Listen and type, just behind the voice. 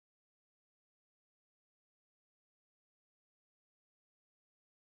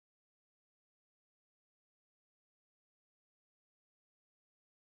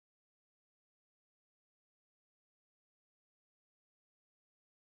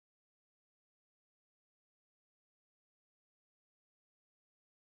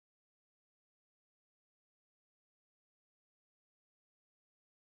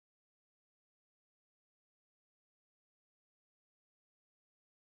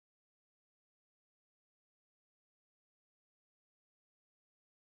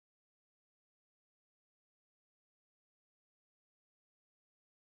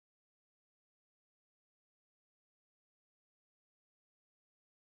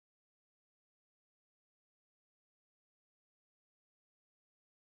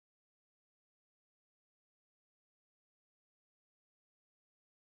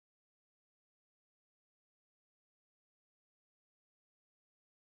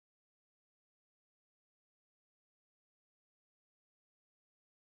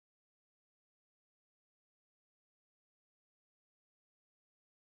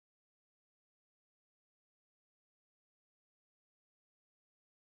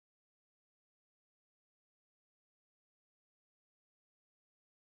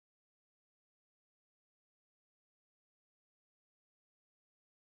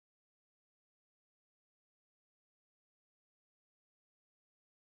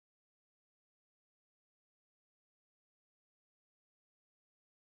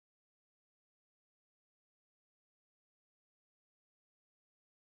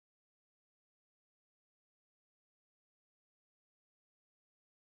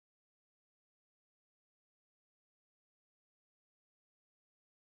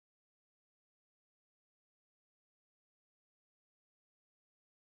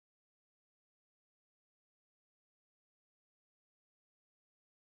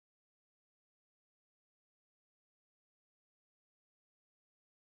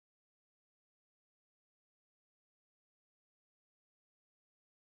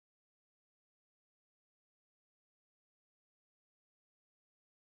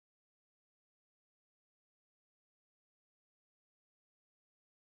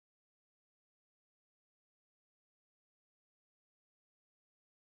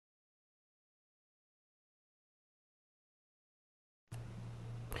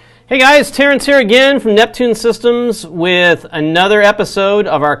Hey guys, Terrence here again from Neptune Systems with another episode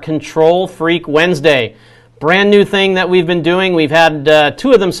of our Control Freak Wednesday. Brand new thing that we've been doing. We've had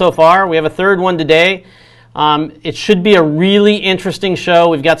two of them so far. We have a third one today. It should be a really interesting show.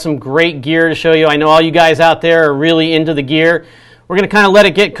 We've got some great gear to show you. I know all you guys out there are really into the gear. We're going to kind of let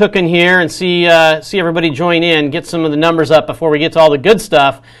it get cooking here and see everybody join in, get some of the numbers up before we get to all the good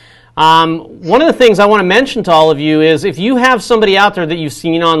stuff. One of the things I want to mention to all of you is if you have somebody out there that you've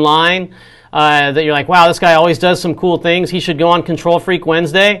seen online that you're like, wow, this guy always does some cool things, he should go on Control Freak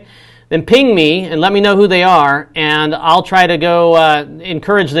Wednesday, then ping me and let me know who they are, and I'll try to go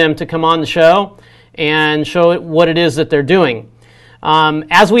encourage them to come on the show and show what it is that they're doing.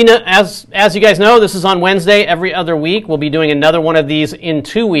 As you guys know, this is on Wednesday every other week. We'll be doing another one of these in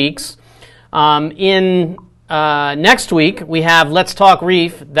 2 weeks. Next week, we have Let's Talk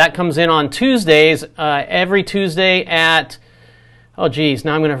Reef. That comes in on Tuesdays, every Tuesday at, oh geez,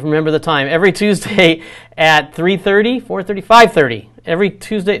 now I'm going to remember the time. Every Tuesday at 3:30, 4:30, 5:30. Every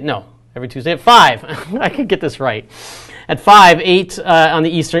Tuesday at 5. I could get this right. At 8 on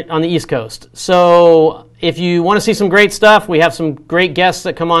the East Coast. So if you want to see some great stuff, we have some great guests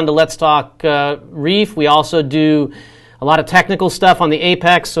that come on to Let's Talk Reef. We also do a lot of technical stuff on the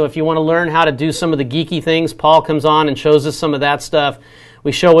Apex, so if you want to learn how to do some of the geeky things, Paul comes on and shows us some of that stuff.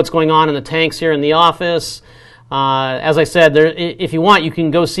 We show what's going on in the tanks here in the office. As I said, if you want, you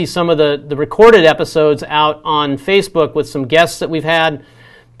can go see some of the recorded episodes out on Facebook with some guests that we've had.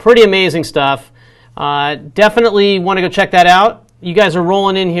 Pretty amazing stuff. Definitely want to go check that out. You guys are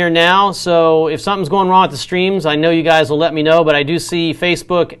rolling in here now, so if something's going wrong with the streams, I know you guys will let me know, but I do see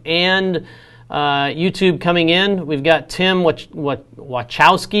Facebook and YouTube coming in. We've got Tim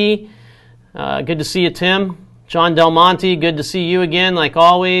Wachowski. Good to see you, Tim. John Del Monte, good to see you again, like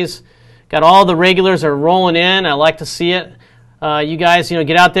always. Got all the regulars are rolling in. I like to see it. You guys,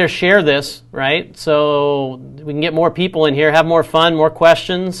 get out there, share this, right? So we can get more people in here, have more fun, more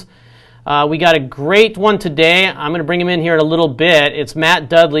questions. We got a great one today. I'm going to bring him in here in a little bit. It's Matt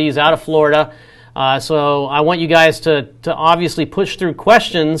Dudley. He's out of Florida. So I want you guys to obviously push through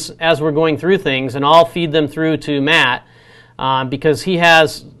questions as we're going through things, and I'll feed them through to Matt because he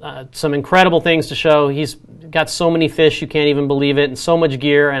has some incredible things to show. He's got so many fish, you can't even believe it, and so much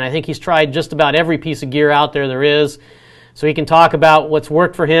gear, and I think he's tried just about every piece of gear out there is. So he can talk about what's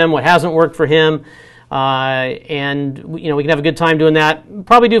worked for him, what hasn't worked for him, and we can have a good time doing that.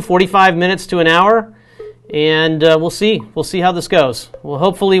 Probably do 45 minutes to an hour. And we'll see how this goes. Well,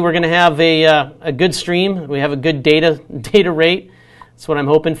 hopefully we're going to have a good stream. We have a good data rate. That's what I'm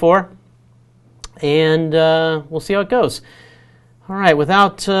hoping for. And we'll see how it goes. All right,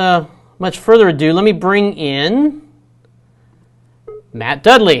 without much further ado, let me bring in Matt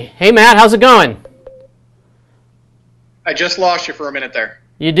Dudley. Hey, Matt, how's it going? I just lost you for a minute there.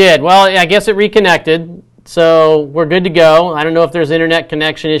 You did. Well, I guess it reconnected. So we're good to go. I don't know if there's internet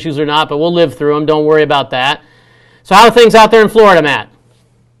connection issues or not, but we'll live through them. Don't worry about that. So how are things out there in Florida, Matt?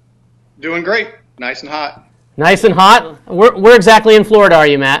 Doing great. Nice and hot. Nice and hot? Where exactly in Florida are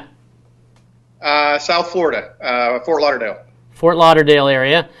you, Matt? South Florida, Fort Lauderdale. Fort Lauderdale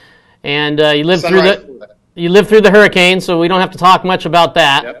area. And you lived through the hurricane, so we don't have to talk much about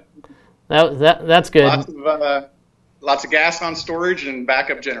that. Yep. That's good. Lots of gas on storage and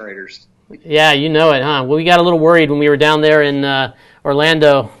backup generators. Yeah, you know it, huh? Well, we got a little worried when we were down there in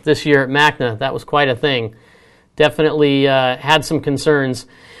Orlando this year at MACNA. That was quite a thing. Definitely had some concerns.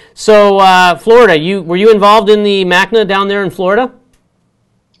 So, Florida, were you involved in the MACNA down there in Florida?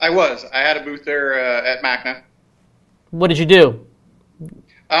 I was. I had a booth there at MACNA. What did you do?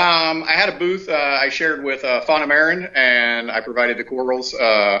 I had a booth I shared with Fauna Marin, and I provided the corals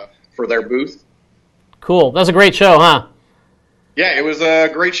for their booth. Cool. That was a great show, huh? Yeah, it was a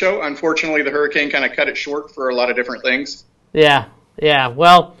great show. Unfortunately, the hurricane kind of cut it short for a lot of different things. Yeah.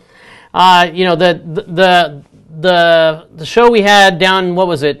 Well, the show we had down, what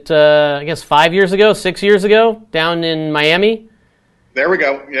was it? I guess 5 years ago, 6 years ago, down in Miami. There we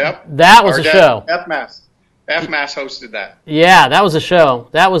go. Yep. That was a show. FMAS hosted that. Yeah, that was a show.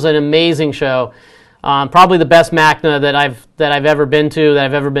 That was an amazing show. Probably the best MACNA that I've ever been to, that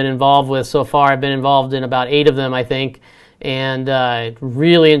I've ever been involved with so far. I've been involved in about 8 of them, I think. And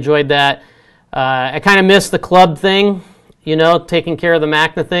really enjoyed that. I kind of missed the club thing, taking care of the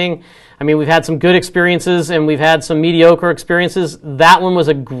MACNA thing. I mean, we've had some good experiences and we've had some mediocre experiences. That one was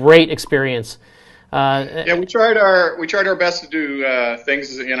a great experience. Yeah, we tried our best to do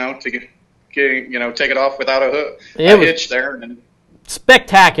things, to take it off without a hitch there. And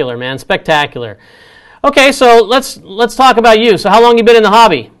spectacular, man, spectacular. Okay, so let's talk about you. So how long you been in the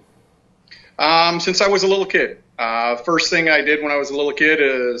hobby? Since I was a little kid. First thing I did when I was a little kid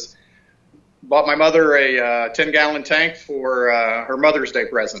is bought my mother a 10-gallon tank for her Mother's Day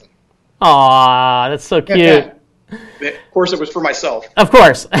present. Aw, that's so cute. Of course, it was for myself. Of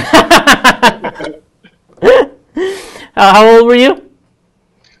course. How old were you?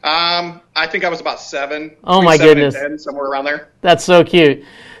 I think I was about 7. Oh my goodness. 7 and 10, somewhere around there. That's so cute.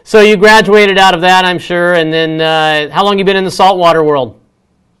 So you graduated out of that, I'm sure, and then how long you been in the saltwater world?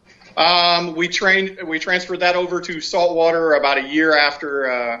 We transferred that over to saltwater about a year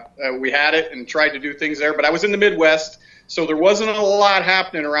after we had it and tried to do things there. But I was in the Midwest, so there wasn't a lot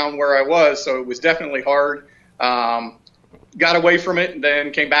happening around where I was, so it was definitely hard. Got away from it and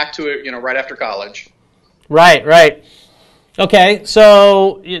then came back to it, right after college. Right. Okay,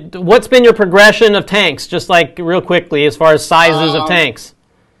 so what's been your progression of tanks, just like real quickly, as far as sizes of tanks?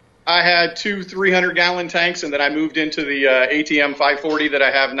 I had 2 300-gallon tanks, and then I moved into the ATM 540 that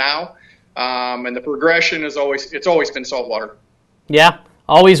I have now. And the progression is it's always been saltwater. Yeah,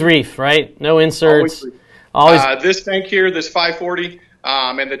 always reef, right? No inserts. Always. This tank here, this 540,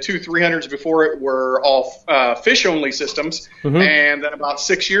 and the 2 300s before it were all fish-only systems. Mm-hmm. And then about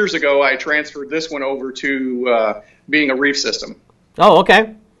 6 years ago, I transferred this one over to being a reef system. Oh,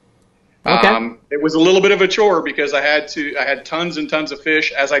 okay. Okay. It was a little bit of a chore because I had tons and tons of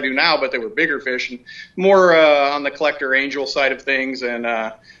fish, as I do now, but they were bigger fish and more on the collector angel side of things, and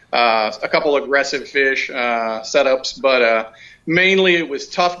a couple aggressive fish setups. But mainly it was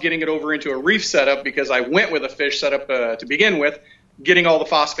tough getting it over into a reef setup because I went with a fish setup to begin with, getting all the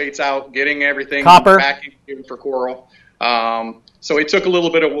phosphates out, getting everything copper back in for coral. So it took a little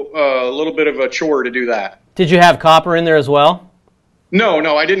bit of a chore to do that. Did you have copper in there as well?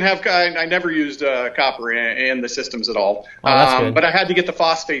 No, I didn't have. I never used copper in the systems at all. Oh, that's good. But I had to get the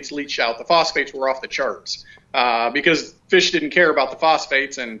phosphates leached out. The phosphates were off the charts because fish didn't care about the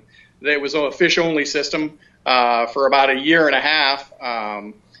phosphates, and it was a fish-only system for about a year and a half.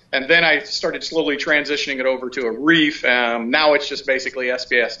 And then I started slowly transitioning it over to a reef. Now it's just basically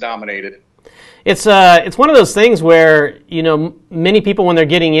SPS dominated. It's one of those things where, many people when they're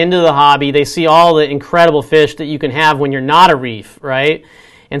getting into the hobby, they see all the incredible fish that you can have when you're not a reef, right?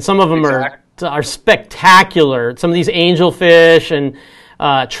 And some of them are spectacular. Some of these angelfish and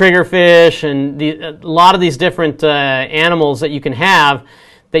triggerfish and a lot of these different animals that you can have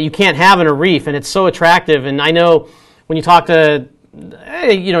that you can't have in a reef, and it's so attractive. And I know when you talk to,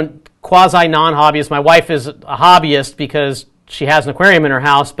 quasi non-hobbyists, my wife is a hobbyist because she has an aquarium in her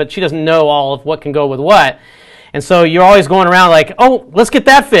house, but she doesn't know all of what can go with what. And so you're always going around like, oh, let's get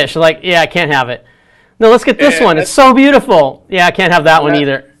that fish. Like, yeah, I can't have it. No, let's get this one. It's so beautiful. Yeah, I can't have that one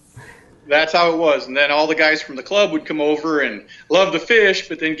either. That's how it was. And then all the guys from the club would come over and love the fish,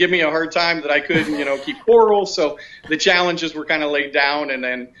 but then give me a hard time that I couldn't, keep corals. So the challenges were kind of laid down. And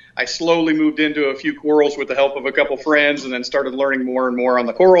then I slowly moved into a few corals with the help of a couple friends, and then started learning more and more on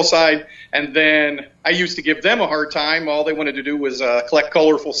the coral side. And then I used to give them a hard time. All they wanted to do was collect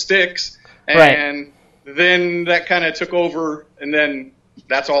colorful sticks. And then that kind of took over. And then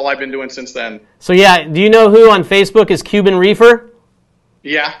that's all I've been doing since then. So, yeah, do you know who on Facebook is Cuban Reefer?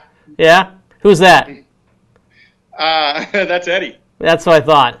 Yeah. Yeah? Who's that? That's Eddie. That's what I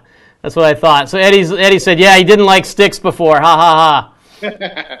thought. So Eddie said, yeah, he didn't like sticks before. Ha, ha,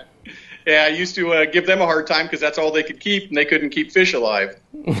 ha. Yeah, I used to give them a hard time because that's all they could keep, and they couldn't keep fish alive.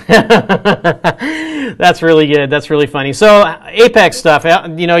 That's really good. That's really funny. So Apex stuff,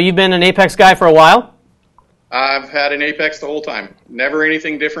 you've been an Apex guy for a while? I've had an Apex the whole time. Never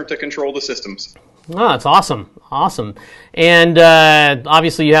anything different to control the systems. Oh, that's awesome. Awesome. And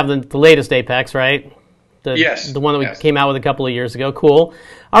obviously you have the latest Apex, right? Yes. The one that we came out with a couple of years ago. Cool.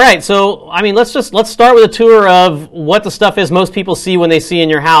 All right, so let's start with a tour of what the stuff is most people see when they see in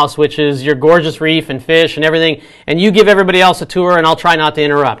your house, which is your gorgeous reef and fish and everything. And you give everybody else a tour, and I'll try not to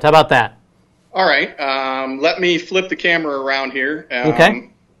interrupt. How about that? All right. Let me flip the camera around here. Okay.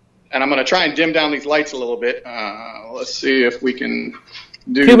 And I'm going to try and dim down these lights a little bit. Let's see if we can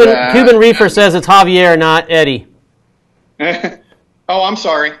do that. Cuban Reefer says it's Javier, not Eddie. Oh, I'm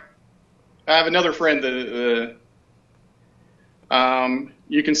sorry. I have another friend that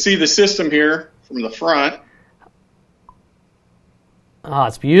you can see the system here from the front. Oh,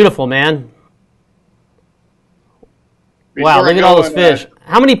 it's beautiful, man. Wow, look at all those fish.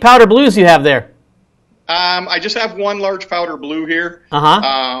 How many powder blues do you have there? I just have one large powder blue here.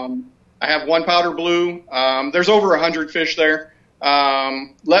 Uh-huh. I have one powder blue. There's over 100 fish there.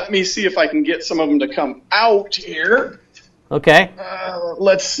 Let me see if I can get some of them to come out here. Okay.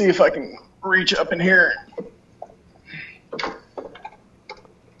 Let's see if I can reach up in here.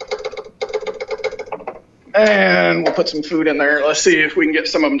 And we'll put some food in there. Let's see if we can get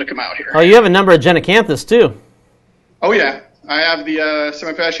some of them to come out here. Oh, you have a number of Genicanthus, too. Oh, yeah. I have the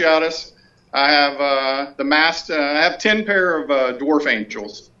Semifasciatus. I have the mast. I have 10 pair of dwarf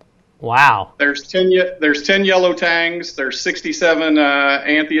angels. Wow. There's 10 yellow tangs. There's 67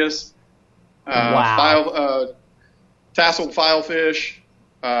 anthias. Wow. Tasseled filefish.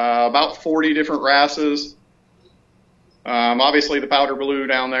 About 40 different wrasses. Obviously the powder blue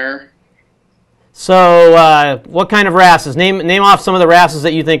down there. So, what kind of wrasses? Name off some of the wrasses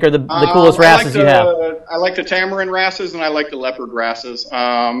that you think are the coolest wrasses you have. I like the tamarin wrasses and I like the leopard wrasses.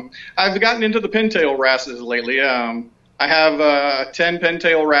 I've gotten into the pintail wrasses lately. I have 10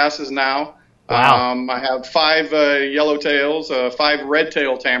 pintail wrasses now. Wow. I have 5 yellowtails, 5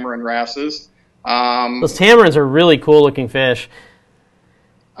 red-tail tamarin wrasses. Those tamarins are really cool-looking fish.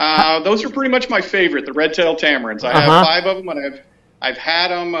 Those are pretty much my favorite, the red-tailed tamarins. I have 5 of them, and I've had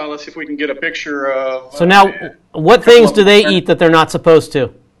them. Let's see if we can get a picture of. So now, what things do they eat that they're not supposed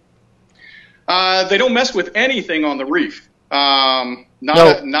to? They don't mess with anything on the reef. Not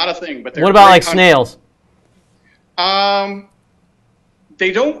a thing. But what about like snails?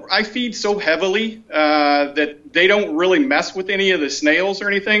 They don't. I feed so heavily that they don't really mess with any of the snails or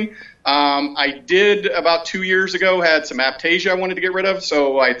anything. I did about 2 years ago had some aptasia I wanted to get rid of,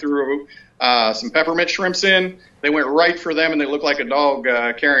 so I threw some peppermint shrimps in. They went right for them, and they look like a dog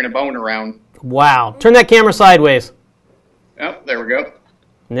carrying a bone around. Wow. Turn that camera sideways. Yep, there we go.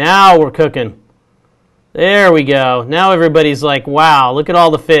 Now we're cooking. There we go. Now everybody's like, wow, look at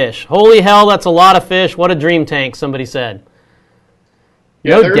all the fish. Holy hell, that's a lot of fish. What a dream tank, somebody said.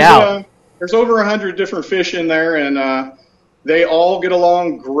 Yeah, no doubt. There's over 100 different fish in there, and they all get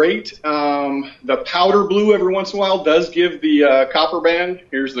along great. The powder blue every once in a while does give the copper band.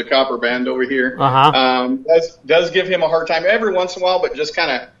 Here's the copper band over here. Does give him a hard time every once in a while, but just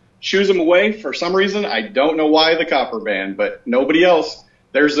kind of shoos him away for some reason. I don't know why the copper band, but nobody else.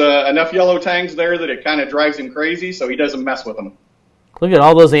 There's enough yellow tangs there that it kind of drives him crazy, so he doesn't mess with them. Look at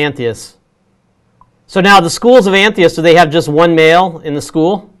all those anthias. So now the schools of anthias, do they have just one male in the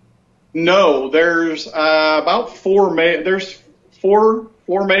school? No, there's about 4 There's four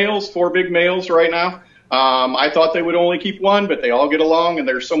males, 4 big males right now. I thought they would only keep one, but they all get along, and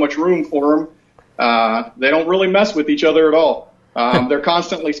there's so much room for them. They don't really mess with each other at all. They're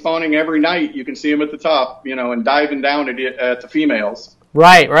constantly spawning every night. You can see them at the top, and diving down at the females.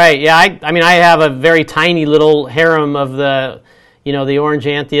 Right. Yeah, I mean, I have a very tiny little harem of the orange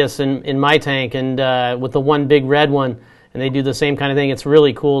anthias in my tank, and with the one big red one. And they do the same kind of thing. It's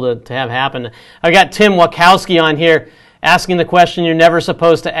really cool to have happen. I got Tim Wachowski on here asking the question you're never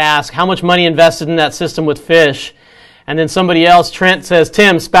supposed to ask. How much money invested in that system with fish? And then somebody else, Trent, says,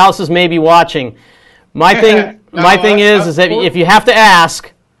 Tim, spouses may be watching. My thing is that if you have to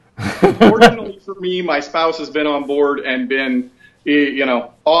ask. Fortunately for me, my spouse has been on board and been,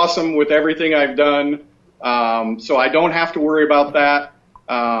 awesome with everything I've done. So I don't have to worry about that.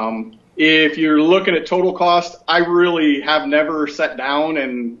 If you're looking at total cost, I really have never sat down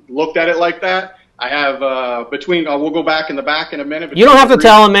and looked at it like that. I have we'll go back in the back in a minute. You don't have to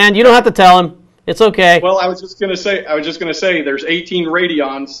tell him, man. You don't have to tell him. It's okay. Well, I was just gonna say there's 18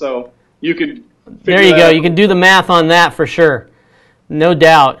 radions, so you could. There you go. You can do the math on that for sure, no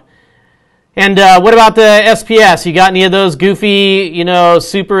doubt. And what about the SPS? You got any of those goofy,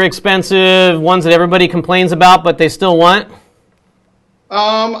 super expensive ones that everybody complains about, but they still want?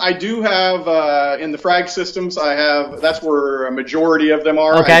 I do have, in the frag systems, that's where a majority of them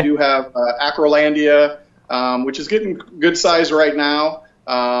are. Okay. I do have Acrolandia, which is getting good size right now.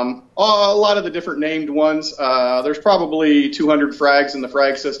 A lot of the different named ones. There's probably 200 frags in the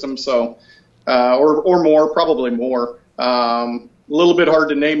frag system, so, or more, probably more. A little bit hard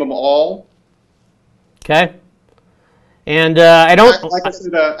to name them all. Okay. And I don't... Like I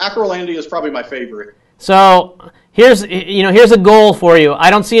said, Acrolandia is probably my favorite. So here's a goal for you. I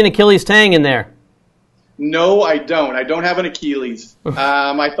don't see an Achilles tang in there. No, I don't. I don't have an Achilles.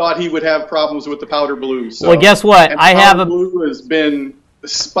 I thought he would have problems with the powder blue. So. Well, guess what? Powder blue has been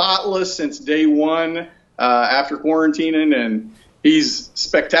spotless since day one after quarantining, and he's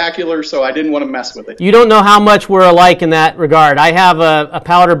spectacular. So I didn't want to mess with it. You don't know how much we're alike in that regard. I have a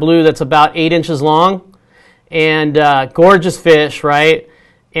powder blue that's about 8 inches long, and gorgeous fish, right?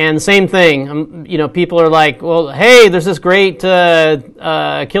 And same thing, people are like, well, hey, there's this great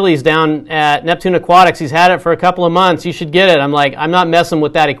Achilles down at Neptune Aquatics. He's had it for a couple of months. You should get it. I'm like, I'm not messing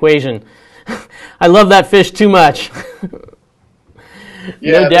with that equation. I love that fish too much.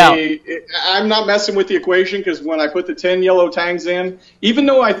 No doubt. I'm not messing with the equation because when I put the 10 yellow tangs in, even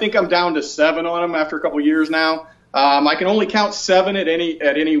though I think I'm down to 7 on them after a couple of years now, I can only count 7 at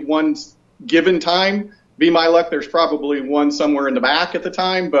any one given time. Be my luck, there's probably one somewhere in the back at the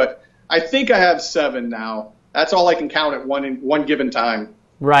time, but I think I have 7 now. That's all I can count at one given time.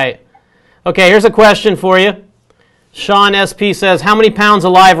 Right. Okay, here's a question for you. Sean SP says, how many pounds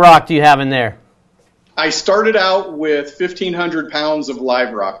of live rock do you have in there? I started out with 1,500 pounds of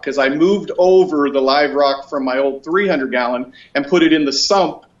live rock because I moved over the live rock from my old 300-gallon and put it in the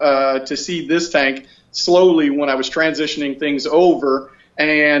sump to seed this tank slowly when I was transitioning things over.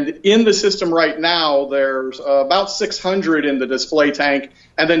 And in the system right now, there's about 600 in the display tank.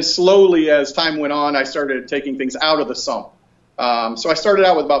 And then slowly, as time went on, I started taking things out of the sump. So I started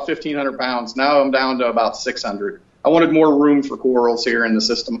out with about 1,500 pounds. Now I'm down to about 600. I wanted more room for corals here in the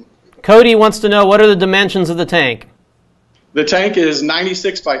system. Cody wants to know, what are the dimensions of the tank? The tank is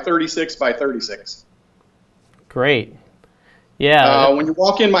 96 by 36 by 36. Great. Yeah. When you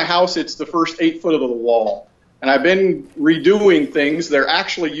walk in my house, it's the first 8 foot of the wall. And I've been redoing things. There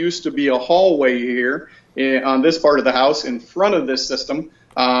actually used to be a hallway here on this part of the house in front of this system.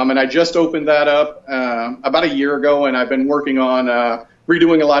 And I just opened that up about a year ago, and I've been working on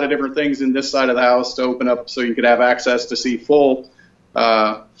redoing a lot of different things in this side of the house to open up so you could have access to see full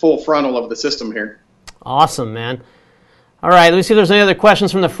frontal of the system here. Awesome, man. All right, let me see if there's any other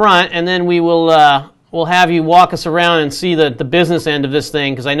questions from the front, and then we will we'll have you walk us around and see the business end of this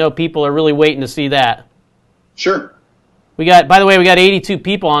thing, because I know people are really waiting to see that. Sure. By the way, we got 82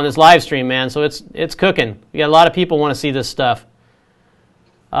 people on this live stream, man, so it's cooking. We got a lot of people want to see this stuff.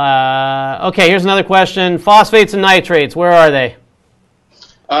 Okay, here's another question. Phosphates and nitrates, where are they?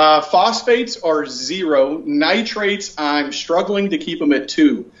 Phosphates are 0. Nitrates, I'm struggling to keep them at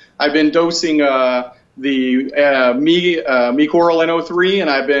 2. I've been dosing the Me Coral NO3, and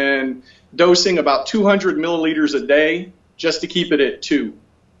I've been dosing about 200 milliliters a day just to keep it at 2.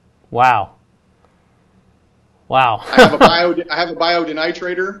 Wow. Wow. I have a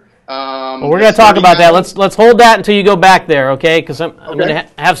biodenitrator. Well, we're going to talk about that. Let's hold that until you go back there, okay? Because I'm going to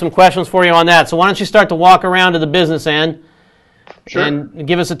have some questions for you on that. So why don't you start to walk around to the business end? Sure. And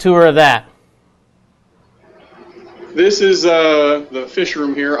give us a tour of that. This is the fish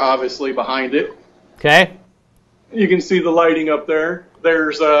room here, obviously, behind it. Okay. You can see the lighting up there.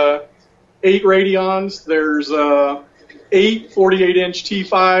 There's 8 radions. There's 8 48-inch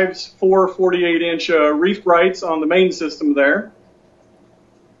T5s, 4 48-inch reef brights on the main system there.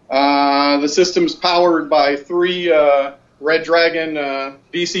 The system's powered by 3 Red Dragon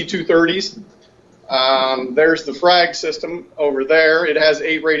DC-230s. There's the frag system over there. It has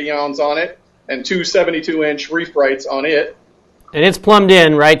 8 radions on it and 2 72-inch reef brights on it. And it's plumbed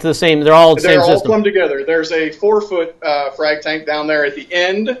in, right, to the same, they're all the same system. They're all plumbed together. There's a 4-foot frag tank down there at the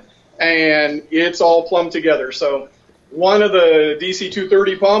end, and it's all plumbed together. So one of the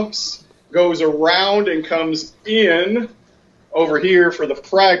DC-230 pumps goes around and comes in over here for the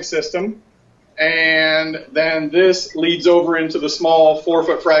frag system. And then this leads over into the small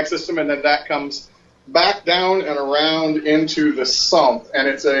 4-foot frag system, and then that comes back down and around into the sump. And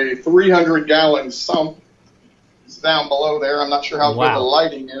it's a 300-gallon sump. It's down below there. I'm not sure how good the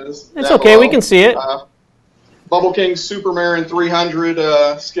lighting is. It's okay. Below. We can see it. Bubble King Supermarin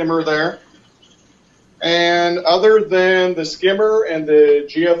 300 skimmer there. And other than the skimmer and the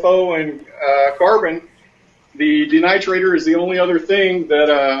GFO and carbon, the denitrator is the only other thing that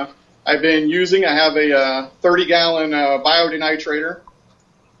I've been using. I have a 30-gallon biodenitrator.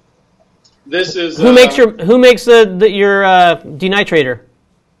 This is who makes your denitrator?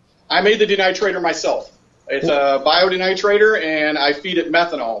 I made the denitrator myself. It's a biodenitrator, and I feed it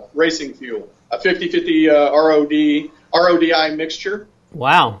methanol, racing fuel, a 50-50 RODI mixture.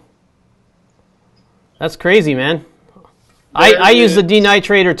 Wow, that's crazy, man. I use the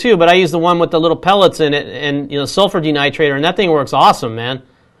denitrator too, but I use the one with the little pellets in it, and sulfur denitrator, and that thing works awesome, man.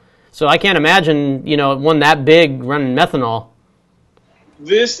 So I can't imagine one that big running methanol.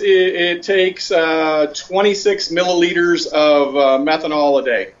 This it takes 26 milliliters of methanol a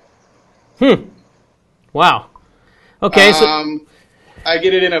day. Wow. Okay. So I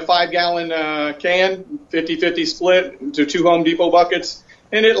get it in a 5-gallon can, 50-50 split to 2 Home Depot buckets,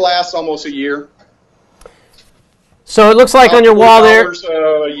 and it lasts almost a year. So it looks like on your wall there.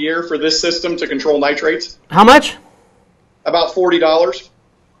 $40 a year for this system to control nitrates. How much? About $40.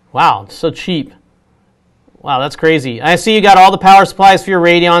 Wow, so cheap. Wow, that's crazy. I see you got all the power supplies for your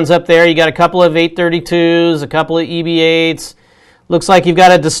radions up there. You got a couple of 832s, a couple of EB8s. Looks like you've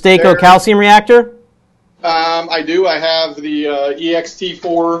got a Destaco calcium reactor. I do. I have the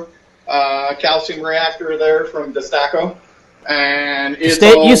EXT4 calcium reactor there from Destaco. And it's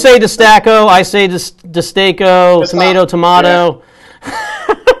you say Destaco, I say Destaco, tomato.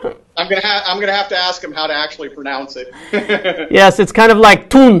 I'm gonna have to ask him how to actually pronounce it. Yes, it's kind of like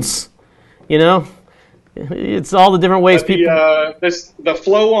tunes, It's all the different ways people. The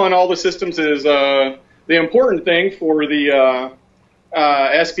flow on all the systems is the important thing for the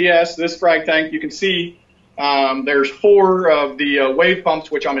SPS, this frag tank, you can see there's 4 of the wave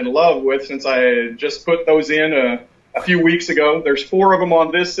pumps, which I'm in love with since I just put those in a few weeks ago. There's 4 of them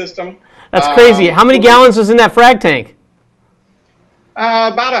on this system. That's crazy. How many gallons is in that frag tank?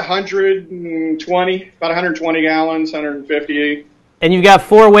 About 120 gallons, 150. And you've got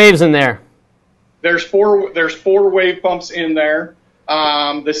 4 waves in there. There's 4 wave pumps in there.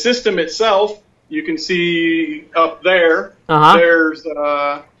 The system itself, you can see up there, there's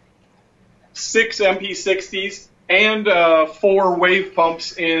 6 MP60s and 4 wave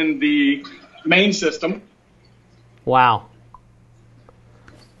pumps in the main system. Wow.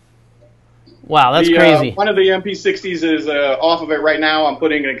 Wow, that's crazy. One of the MP60s is off of it right now. I'm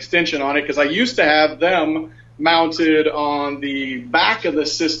putting an extension on it because I used to have them mounted on the back of the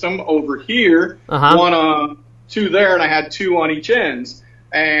system over here, 1 on 2 there, and I had 2 on each ends.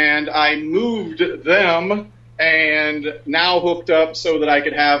 And I moved them and now hooked up so that I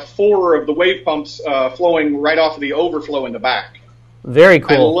could have 4 of the wave pumps flowing right off of the overflow in the back. Very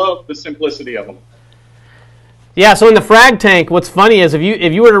cool. I love the simplicity of them. Yeah, so in the frag tank, what's funny is if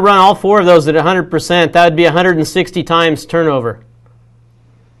you were to run all 4 of those at 100%, that would be 160 times turnover.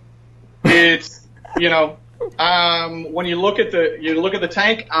 It's, when you look at the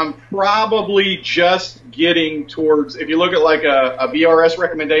tank, I'm probably just getting towards, if you look at like a BRS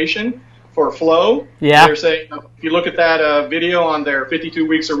recommendation for flow, they're saying, if you look at that video on their 52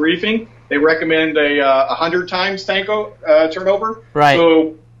 weeks of reefing, they recommend a 100 times tank turnover. Right.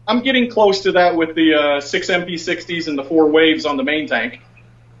 So I'm getting close to that with the 6 MP60s and the 4 waves on the main tank.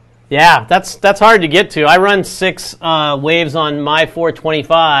 Yeah, that's hard to get to. I run 6 waves on my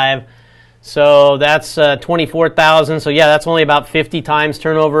 425, so that's 24,000. So yeah, that's only about 50 times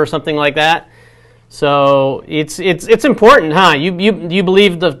turnover or something like that. So it's important, huh? You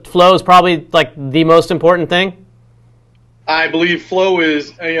believe the flow is probably like the most important thing? I believe flow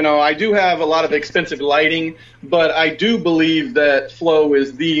is, I do have a lot of expensive lighting, but I do believe that flow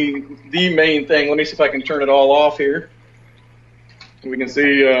is the main thing. Let me see if I can turn it all off here. We can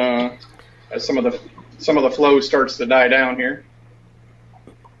see as some of the flow starts to die down here.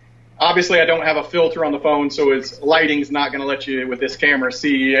 Obviously, I don't have a filter on the phone, so lighting's not going to let you with this camera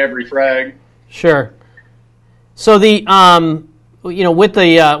see every frag. Sure. So the with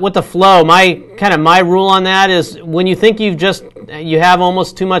the flow, my rule on that is when you think you have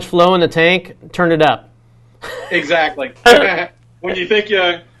almost too much flow in the tank, turn it up. Exactly. when you think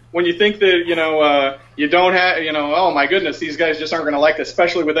that you don't have, oh my goodness, these guys just aren't going to like this,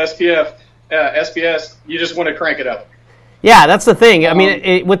 especially with SPS, you just want to crank it up. Yeah, that's the thing. I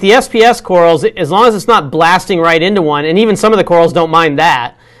mean, with the SPS corals, as long as it's not blasting right into one, and even some of the corals don't mind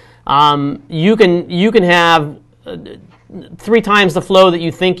that, you can have 3 times the flow that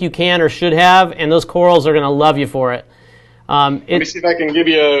you think you can or should have, and those corals are going to love you for it. Let me see if I can give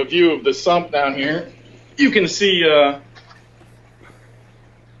you a view of the sump down here. You can see.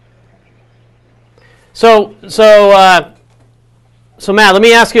 So Matt, let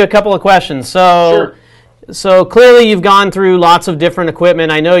me ask you a couple of questions. Sure. So clearly you've gone through lots of different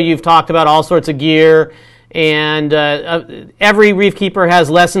equipment. I know you've talked about all sorts of gear, and every reef keeper has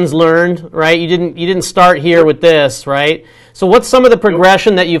lessons learned, right? You didn't start here with this, right? So what's some of the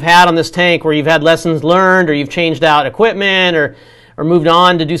progression that you've had on this tank where you've had lessons learned, or you've changed out equipment, or moved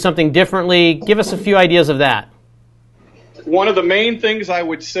on to do something differently? Give us a few ideas of that. One of the main things I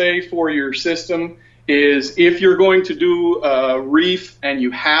would say for your system is if you're going to do a reef and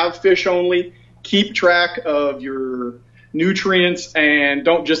you have fish only, keep track of your nutrients and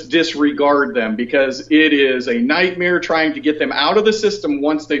don't just disregard them, because it is a nightmare trying to get them out of the system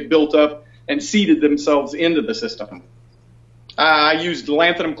once they've built up and seeded themselves into the system. I used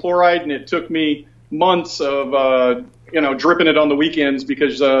lanthanum chloride, and it took me months of dripping it on the weekends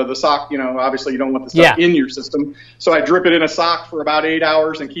because the sock, obviously you don't want the stuff in your system. So I drip it in a sock for about 8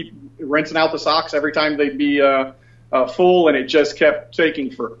 hours and keep rinsing out the socks every time they'd be full, and it just kept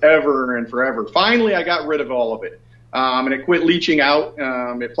taking forever and forever. Finally, I got rid of all of it. And it quit leaching out.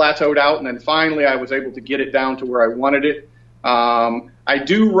 It plateaued out, and then finally I was able to get it down to where I wanted it. I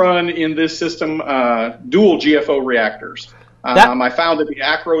do run in this system dual GFO reactors. I found that the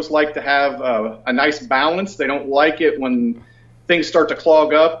acros like to have a nice balance. They don't like it when things start to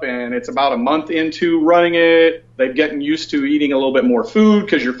clog up, and it's about a month into running it. They've gotten used to eating a little bit more food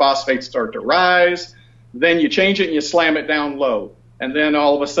because your phosphates start to rise. Then you change it and you slam it down low. And then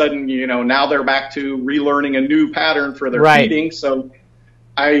all of a sudden, now they're back to relearning a new pattern for their feeding. So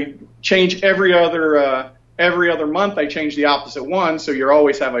I change every other month. I change the opposite one, so you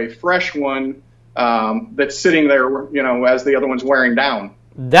always have a fresh one that's sitting there, as the other one's wearing down.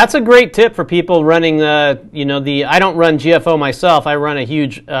 That's a great tip for people running the I don't run GFO myself. I run a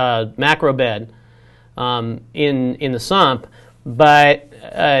huge macro bed in the sump, but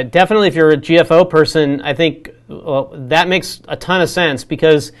definitely if you're a GFO person, I think that makes a ton of sense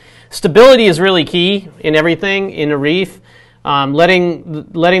because stability is really key in everything in a reef.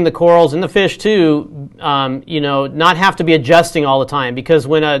 Letting the corals and the fish too, not have to be adjusting all the time, because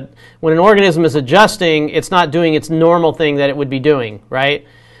when an organism is adjusting, it's not doing its normal thing that it would be doing, right?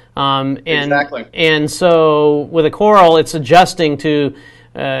 Exactly. And so with a coral, it's adjusting to,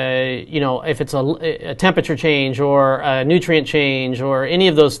 if it's a temperature change or a nutrient change or any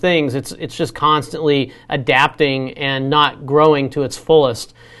of those things, it's just constantly adapting and not growing to its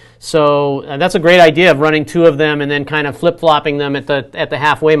fullest. So that's a great idea of running 2 of them and then kind of flip-flopping them at the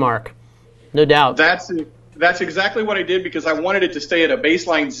halfway mark. No doubt. That's exactly what I did, because I wanted it to stay at a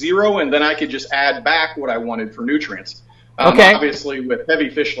baseline 0, and then I could just add back what I wanted for nutrients. Okay. Obviously, with heavy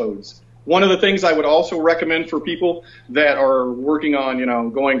fish loads. One of the things I would also recommend for people that are working on,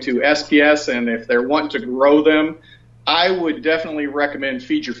 going to SPS, and if they're wanting to grow them, I would definitely recommend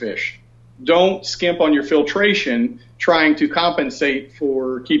feed your fish. Don't skimp on your filtration trying to compensate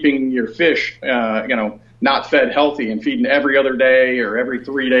for keeping your fish, not fed healthy and feeding every other day or every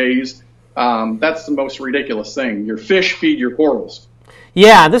 3 days. That's the most ridiculous thing. Your fish feed your corals.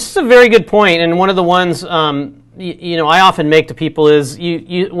 Yeah, this is a very good point, and one of the ones I often make to people is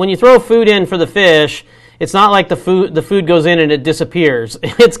when you throw food in for the fish, it's not like the food goes in and it disappears.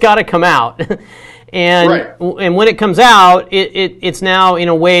 It's got to come out. And right. And when it comes out, it's now in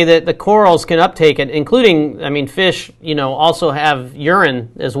a way that the corals can uptake it, including, fish, also have urine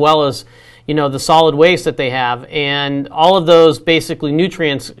as well as, the solid waste that they have. And all of those basically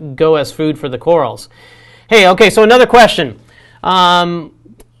nutrients go as food for the corals. Hey, okay, so another question.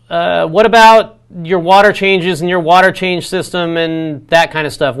 What about your water changes and your water change system and that kind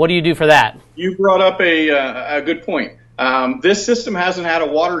of stuff? What do you do for that? You brought up a good point. This system hasn't had a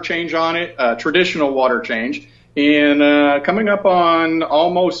water change on it, traditional water change, in coming up on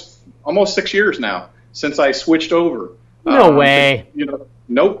almost 6 years now since I switched over. No way.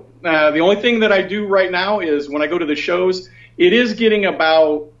 Nope. The only thing that I do right now is when I go to the shows, it is getting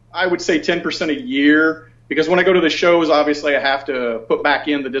about, I would say, 10% a year. Because when I go to the shows, obviously I have to put back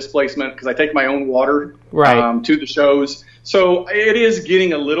in the displacement because I take my own water to the shows. So it is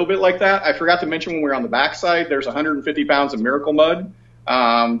getting a little bit like that. I forgot to mention when we were on the backside, there's 150 pounds of Miracle Mud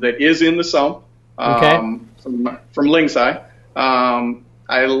that is in the sump from Lingside.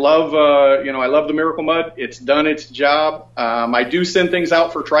 I love the Miracle Mud. It's done its job. I do send things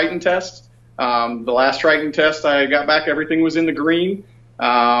out for Triton tests. The last Triton test I got back, everything was in the green.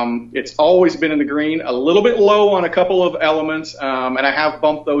 It's always been in the green, a little bit low on a couple of elements, and I have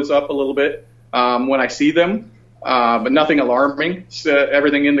bumped those up a little bit when I see them, but nothing alarming. So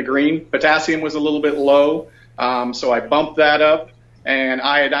everything in the green. Potassium was a little bit low, so I bumped that up, and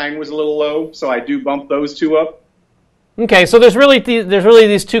iodine was a little low, so I do bump those 2 up. Okay, so there's really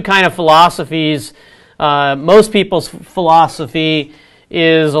these 2 kind of philosophies. Most people's philosophy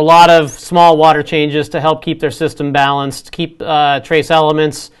is a lot of small water changes to help keep their system balanced, keep trace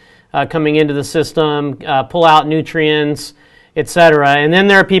elements coming into the system, pull out nutrients, etc. And then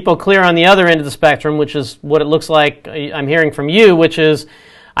there are people clear on the other end of the spectrum, which is what it looks like I'm hearing from you, which is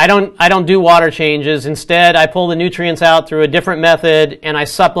I don't do water changes. Instead, I pull the nutrients out through a different method and I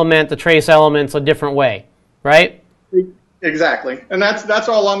supplement the trace elements a different way, right? Exactly, and that's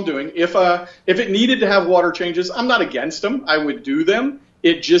all I'm doing. If it needed to have water changes, I'm not against them. I would do them.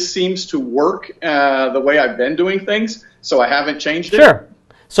 It just seems to work the way I've been doing things, so I haven't changed it. Sure.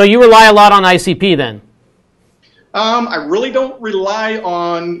 So you rely a lot on ICP then? I really don't rely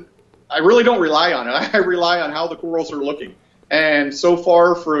on it. I rely on how the corals are looking. And so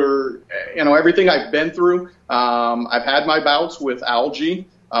far, for everything I've been through, I've had my bouts with algae.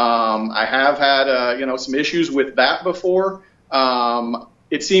 I have had, some issues with that before.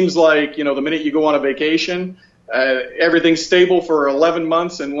 It seems like, the minute you go on a vacation, everything's stable for 11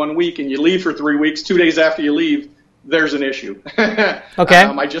 months and 1 week, and you leave for 3 weeks. 2 days after you leave, there's an issue. Okay.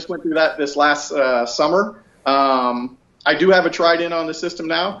 I just went through that this last summer. I do have a Trident on the system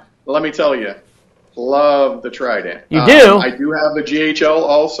now. Let me tell you, love the Trident. You do? I do have the GHL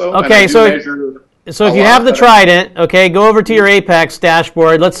also. Okay, so if you have the Trident, okay, go over to your Apex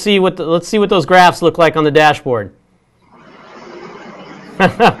dashboard. Let's see what those graphs look like on the dashboard.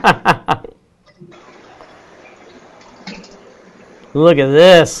 Look at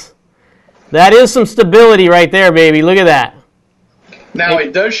this. That is some stability right there, baby. Look at that. Now,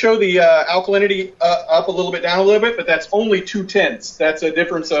 it does show the alkalinity up a little bit, down a little bit, but that's only 0.2. That's a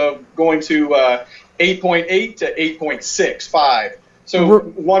difference of going to 8.8 to 8.65. So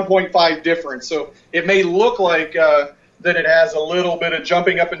 1.5 difference. So it may look like that it has a little bit of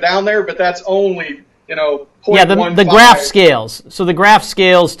jumping up and down there, but that's only, 0.15. Yeah, the graph scales. So the graph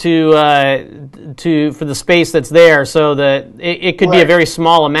scales to for the space that's there. So that it could be a very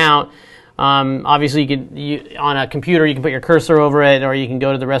small amount. Obviously, on a computer you can put your cursor over it, or you can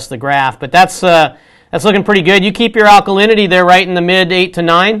go to the rest of the graph. But that's looking pretty good. You keep your alkalinity there right in the mid 8 to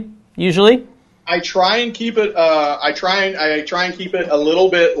 9 usually. I try and keep it. I try and keep it a little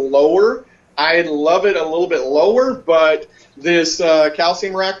bit lower. I'd love it a little bit lower, but this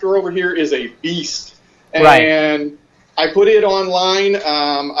calcium reactor over here is a beast. And I put it online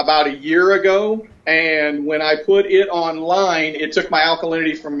about a year ago, and when I put it online, it took my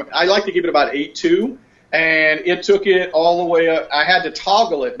alkalinity from, I like to keep it about 8.2, and it took it all the way up. I had to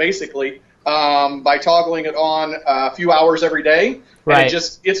toggle it, basically, by toggling it on a few hours every day. And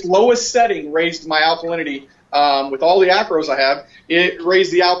its lowest setting raised my alkalinity. With all the acros I have, it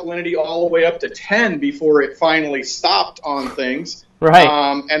raised the alkalinity all the way up to 10 before it finally stopped on things.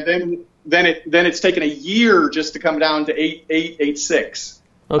 And then it's taken a year just to come down to 8.6.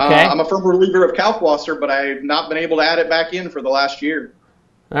 Okay. I'm a firm believer of Kalkwasser, but I've not been able to add it back in for the last year.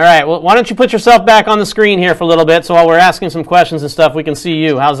 All right. Well, why don't you put yourself back on the screen here for a little bit, so while we're asking some questions and stuff, we can see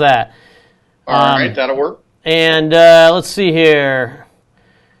you. How's that? All right, that'll work. And let's see here.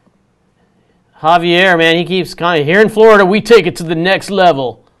 Javier, man, he keeps kind of, here in Florida, we take it to the next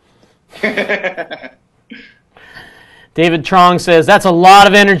level. David Trong says, that's a lot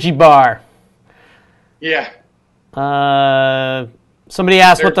of energy bar. Yeah. Somebody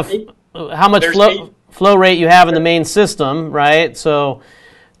asked how much flow rate you have in the main system, right? So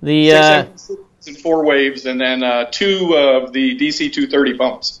the 6 and 4 waves, and then 2 of the DC 230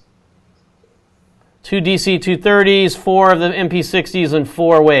 pumps. 2 DC 230s, 4 of the MP60s, and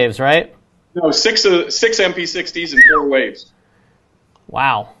 4 waves, right? No, 6 MP60s and 4 waves.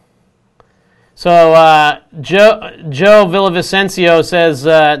 Wow. So Joe Villavicencio says,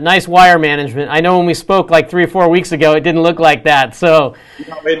 nice wire management. I know when we spoke like 3 or 4 weeks ago, it didn't look like that. So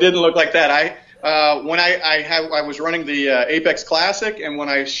no, it didn't look like that. When I was running the Apex Classic, and when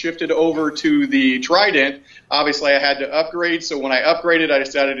I shifted over to the Trident, obviously I had to upgrade. So when I upgraded, I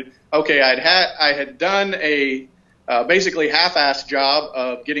decided, okay, I had done a basically half-assed job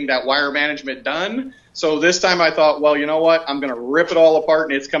of getting that wire management done. So this time I thought, well, you know what? I'm going to rip it all apart,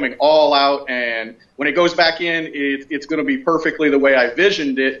 and it's coming all out. And when it goes back in, it's going to be perfectly the way I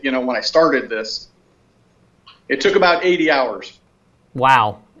visioned it, when I started this. It took about 80 hours.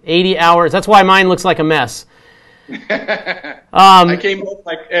 Wow. 80 hours. That's why mine looks like a mess. I came home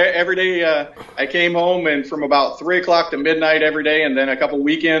every day. I came home, and from about 3 o'clock to midnight every day, and then a couple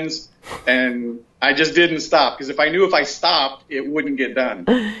weekends, and I just didn't stop, because if I knew if I stopped, it wouldn't get done.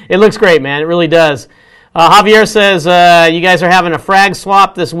 It looks great, man. It really does. Javier says you guys are having a frag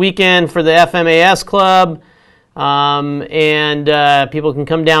swap this weekend for the FMAS Club, and people can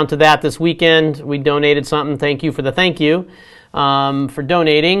come down to that this weekend. We donated something. Thank you for the thank you for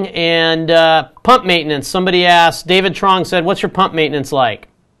donating. And pump maintenance. Somebody asked, David Trong said, what's your pump maintenance like?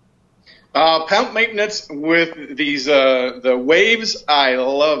 Pump maintenance with these the waves, I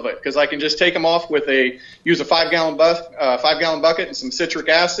love it, because I can just take them off with use a 5-gallon bucket and some citric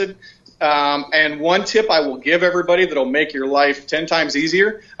acid. And one tip I will give everybody that'll make your life 10 times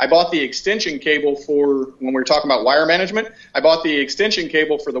easier. I bought the extension cable for, when we were talking about wire management, I bought the extension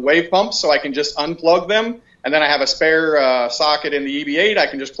cable for the wave pumps, so I can just unplug them, and then I have a spare socket in the EB8. I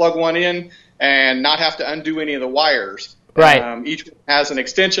can just plug one in and not have to undo any of the wires. Right. Each one has an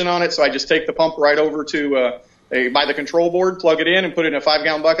extension on it, so I just take the pump right over to by the control board, plug it in, and put it in a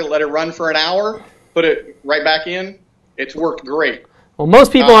 5-gallon bucket, let it run for an hour, put it right back in. It's worked great. Well,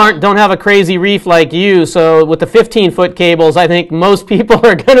 most people don't have a crazy reef like you, so with the 15-foot cables, I think most people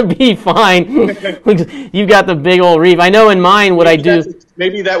are going to be fine. You've got the big old reef. I know in mine what I do.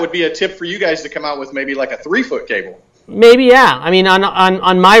 Maybe that would be a tip for you guys to come out with, maybe like a 3-foot cable. Maybe, yeah. I mean,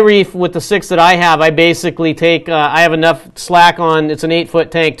 on my reef with the 6 that I have, I basically take, I have enough slack on, it's an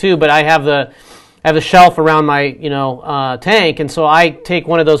 8-foot tank too, but I have the shelf around my, tank, and so I take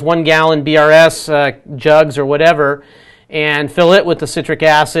one of those 1-gallon BRS jugs or whatever and fill it with the citric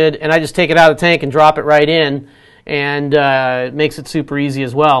acid, and I just take it out of the tank and drop it right in, and it makes it super easy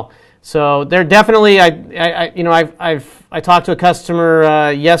as well. So they're definitely, I talked to a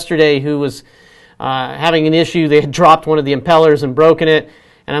customer yesterday who was having an issue. They had dropped one of the impellers and broken it.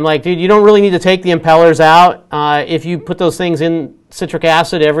 And I'm like, dude, you don't really need to take the impellers out. If you put those things in citric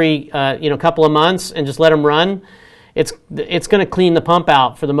acid every couple of months and just let them run, it's going to clean the pump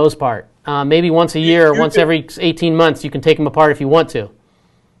out for the most part. Maybe once a year or once every 18 months, you can take them apart if you want to.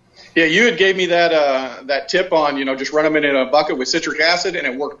 Yeah, you had gave me that tip on, just run them in a bucket with citric acid, and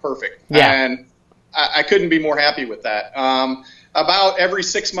it worked perfect. Yeah. And I couldn't be more happy with that. About every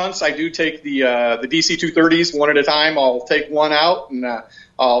 6 months, I do take the DC 230s one at a time. I'll take one out, and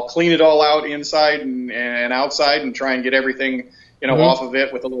I'll clean it all out inside and outside and try and get everything, off of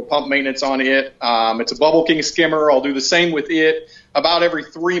it with a little pump maintenance on it. It's a Bubble King skimmer. I'll do the same with it. About every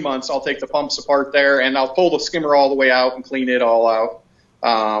 3 months, I'll take the pumps apart there, and I'll pull the skimmer all the way out and clean it all out.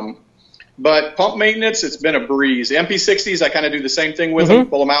 But pump maintenance, it's been a breeze. The MP60s, I kind of do the same thing with them.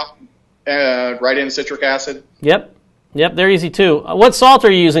 Pull them out, right in citric acid. Yep, they're easy too. What salt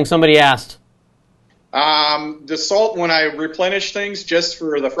are you using? Somebody asked. The salt, when I replenish things, just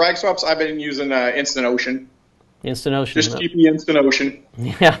for the frag swaps, I've been using Instant Ocean. Instant Ocean. Just cheapy Instant Ocean.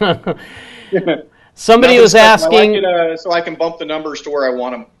 Yeah. Somebody was asking, I like it, so I can bump the numbers to where I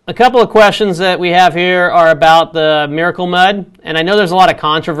want them. A couple of questions that we have here are about the Miracle Mud, and I know there's a lot of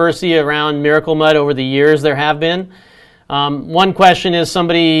controversy around Miracle Mud over the years. There have been. One question is,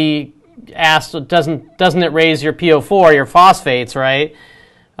 somebody asked, doesn't it raise your PO4, your phosphates, right?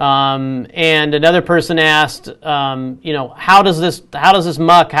 And another person asked, how does this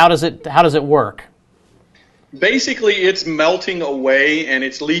muck? How does it work? Basically, it's melting away and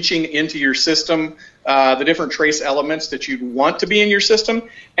it's leaching into your system the different trace elements that you'd want to be in your system.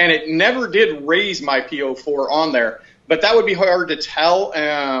 And it never did raise my PO4 on there. But that would be hard to tell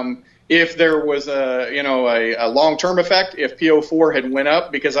if there was a long-term effect, if PO4 had went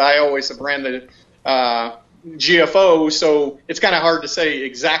up, because I always ran the GFO, so it's kind of hard to say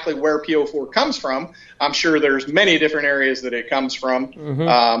exactly where PO4 comes from. I'm sure there's many different areas that it comes from,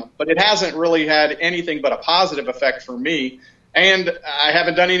 but it hasn't really had anything but a positive effect for me. And I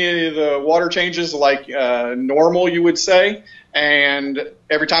haven't done any of the water changes like normal, you would say. And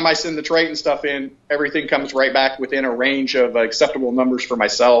every time I send the trait and stuff in, everything comes right back within a range of acceptable numbers for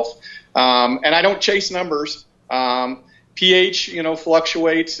myself. And I don't chase numbers. pH,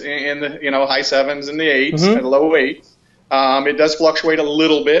 fluctuates in the, high 7s and the 8s and low 8s. It does fluctuate a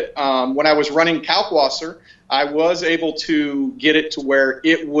little bit. When I was running Kalkwasser, I was able to get it to where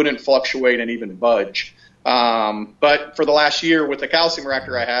it wouldn't fluctuate and even budge. But for the last year with the calcium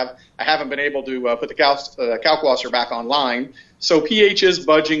reactor I haven't been able to put the Kalkwasser back online. So pH is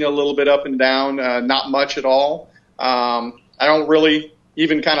budging a little bit up and down, not much at all. I don't really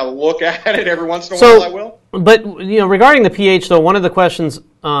even kind of look at it. Every once in a while I will. But regarding the pH, though, one of the questions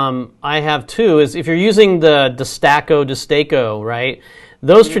I have too is if you're using the Destaco, right?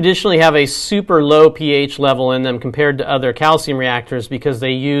 Those traditionally have a super low pH level in them compared to other calcium reactors because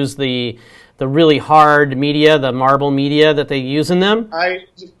they use the really hard media, the marble media that they use in them.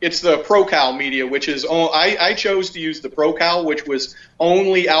 It's the ProCal media, which is I chose to use the ProCal, which was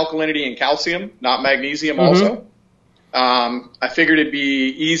only alkalinity and calcium, not magnesium also. I figured it'd be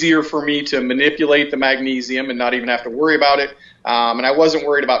easier for me to manipulate the magnesium and not even have to worry about it. And I wasn't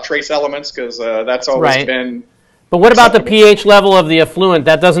worried about trace elements because that's always been. But what about the pH level of the effluent?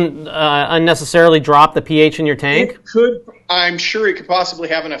 That doesn't unnecessarily drop the pH in your tank? It could. I'm sure it could possibly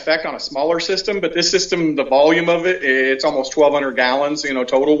have an effect on a smaller system, but this system, the volume of it, it's almost 1,200 gallons,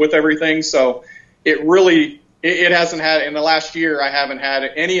 total with everything. So it really. It hasn't had, in the last year, I haven't had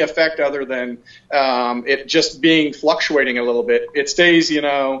any effect other than it just being fluctuating a little bit. It stays, in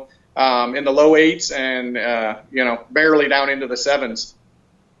the low 8s and, barely down into the 7s.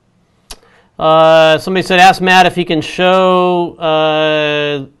 Somebody said, ask Matt if he can show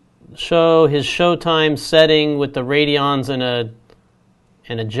his showtime setting with the radions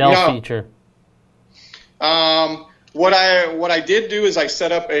and a gel feature. What I did do is I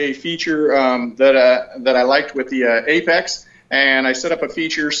set up a feature that I liked with the Apex, and I set up a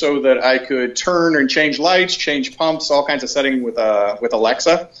feature so that I could turn and change lights, change pumps, all kinds of settings with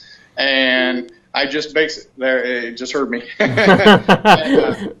Alexa, and I just it just heard me.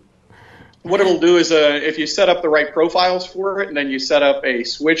 What it'll do is if you set up the right profiles for it, and then you set up a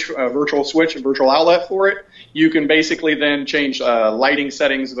virtual switch, a virtual outlet for it, you can basically then change lighting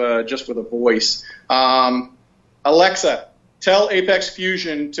settings just with a voice. Alexa, tell Apex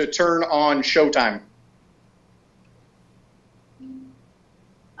Fusion to turn on Showtime.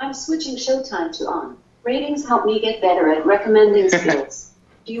 I'm switching Showtime to on. Ratings help me get better at recommending skills.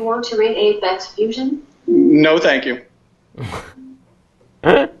 Do you want to rate Apex Fusion? No, thank you.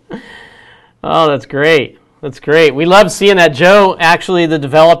 Oh, that's great. That's great. We love seeing that. Joe, actually, the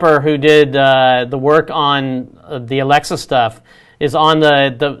developer who did the work on the Alexa stuff, is on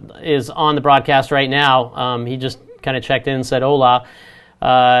the broadcast right now. He just kind of checked in and said hola.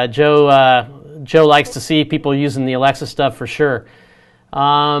 Joe likes to see people using the Alexa stuff for sure.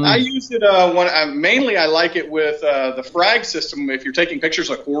 I use it mainly. I like it with the frag system. If you're taking pictures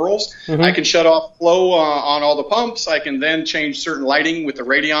of corals, I can shut off flow on all the pumps. I can then change certain lighting with the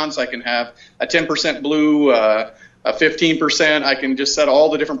radions. I can have a 10% blue, a 15%. I can just set all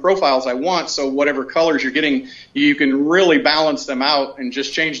the different profiles I want. So whatever colors you're getting, you can really balance them out and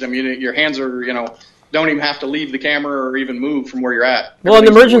just change them. Your hands are, don't even have to leave the camera or even move from where you're at. Well, and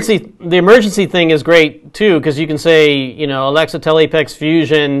the emergency thing is great too, because you can say, Alexa, tell Apex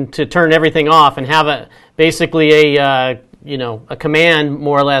Fusion to turn everything off, and have basically a command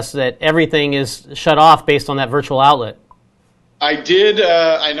more or less that everything is shut off based on that virtual outlet. I did.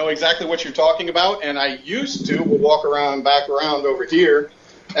 I know exactly what you're talking about, and I used to. We'll walk back around over here,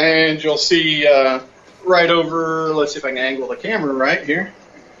 and you'll see right over. Let's see if I can angle the camera right here.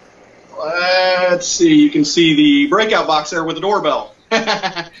 Let's see. You can see the breakout box there with the doorbell.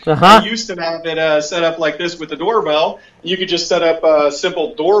 I used to have it set up like this with the doorbell. You could just set up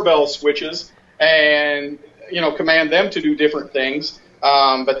simple doorbell switches and command them to do different things.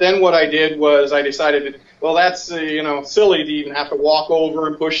 But then what I did was I decided, well, that's silly to even have to walk over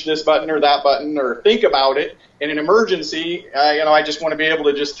and push this button or that button or think about it. In an emergency, I just want to be able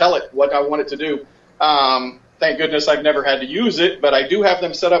to just tell it what I want it to do. Thank goodness I've never had to use it, but I do have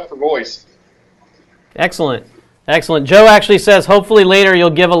them set up for voice. Excellent. Excellent. Joe actually says, hopefully later you'll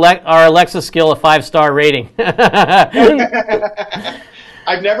give our Alexa skill a 5-star rating.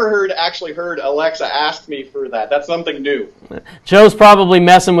 I've never actually heard Alexa ask me for that. That's something new. Joe's probably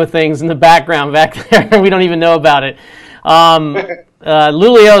messing with things in the background back there. We don't even know about it.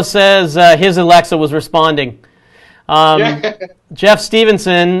 Lulio says his Alexa was responding. Jeff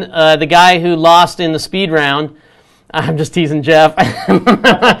Stevenson, the guy who lost in the speed round, I'm just teasing Jeff.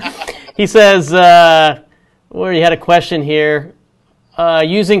 He says, he had a question here.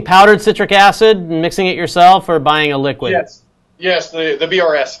 Using powdered citric acid and mixing it yourself, or buying a liquid? Yes, the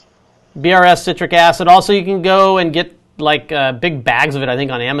BRS. BRS citric acid. Also, you can go and get big bags of it, I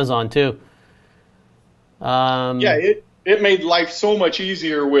think, on Amazon too. It made life so much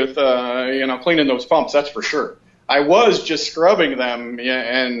easier with cleaning those pumps. That's for sure. I was just scrubbing them,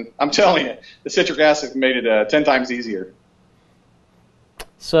 and I'm telling you, the citric acid made it 10 times easier.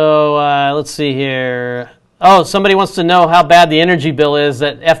 So let's see here. Oh, somebody wants to know how bad the energy bill is.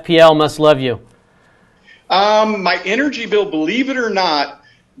 That FPL must love you. My energy bill, believe it or not,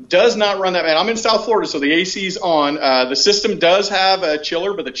 does not run that bad. I'm in South Florida, so the AC's on. The system does have a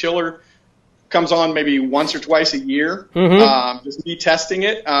chiller, but the chiller comes on maybe once or twice a year. Just me testing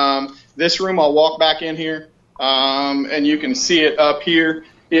it. This room, I'll walk back in here. And you can see it up here.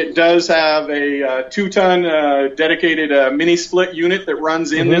 It does have a 2-ton dedicated mini split unit that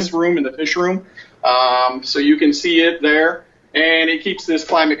runs in this room, in the fish room. So you can see it there. And it keeps this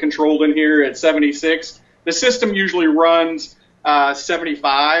climate controlled in here at 76. The system usually runs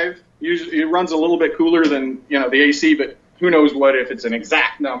 75. Usually it runs a little bit cooler than the AC, but who knows if it's an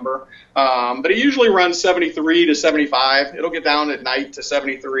exact number. But it usually runs 73 to 75. It'll get down at night to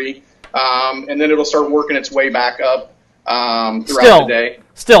 73. And then it'll start working its way back up throughout the day.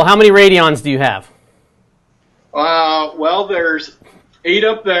 Still, how many radions do you have? Well, there's 8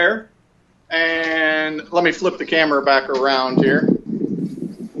 up there. And let me flip the camera back around here.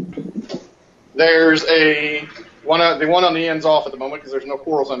 There's the one on the end's off at the moment because there's no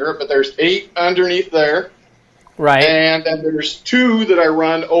corals under it, but there's 8 underneath there. Right. And then there's 2 that I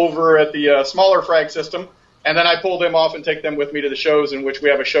run over at the smaller frag system. And then I pull them off and take them with me to the shows, in which we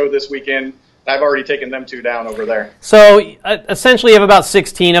have a show this weekend. I've already taken them 2 down over there. So essentially you have about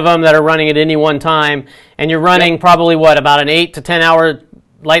 16 of them that are running at any one time, and you're running probably, about an 8 to 10 hour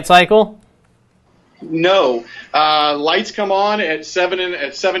light cycle? No. Lights come on at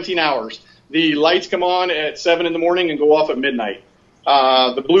 17 hours. The lights come on at 7 in the morning and go off at midnight.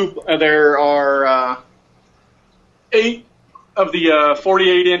 There are 8 of the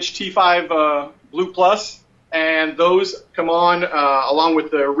 48-inch T5 Blue Plus. And those come on along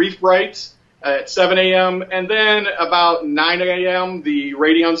with the reef brights at 7 a.m. And then about 9 a.m., the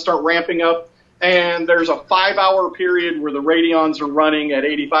radions start ramping up. And there's a 5-hour period where the radions are running at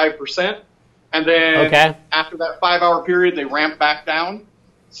 85%. And then after that 5-hour period, they ramp back down.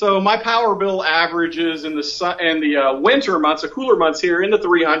 So my power bill averages in the winter months, the cooler months here, in the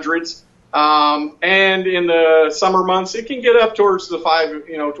 300s. And in the summer months, it can get up towards the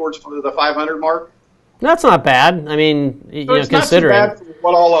 500 mark. That's not bad. I mean, it's considering. Not too bad for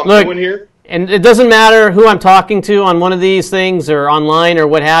what all I'm doing here. And it doesn't matter who I'm talking to on one of these things or online or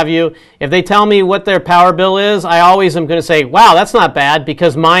what have you. If they tell me what their power bill is, I always am going to say, wow, that's not bad,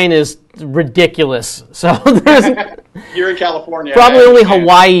 because mine is ridiculous. So you're in California. Probably only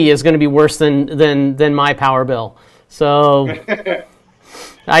Hawaii is going to be worse than my power bill. So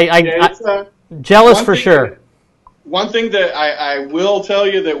Jealous for sure. One thing that I will tell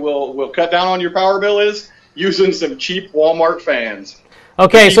you that will cut down on your power bill is using some cheap Walmart fans.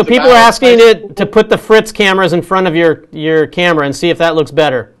 Okay, so people are asking it to put the Fritz cameras in front of your camera and see if that looks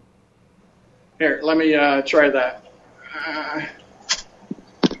better. Here, let me try that.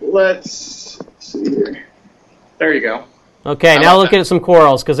 Let's see here. There you go. Okay, now look at some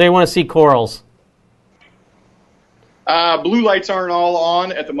corals because they want to see corals. Blue lights aren't all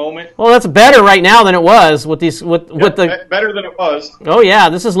on at the moment. Well, that's better right now than it was with these better than it was. Oh yeah,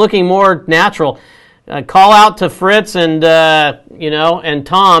 this is looking more natural. Call out to Fritz and and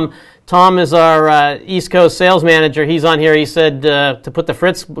Tom. Tom is our East Coast sales manager. He's on here. He said to put the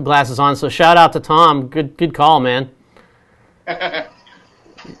Fritz glasses on. So shout out to Tom. Good call, man.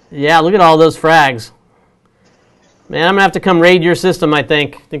 Yeah, look at all those frags. Man, I'm gonna have to come raid your system. I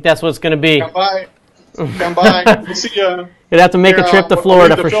think that's what it's gonna be. Come by. We'll see. You'd have to make a trip to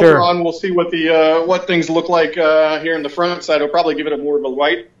Florida for sure. We'll see what things look like here in the front side. I'll probably give it more of a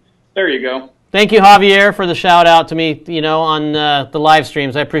white. There you go. Thank you, Javier, for the shout out to me. On the live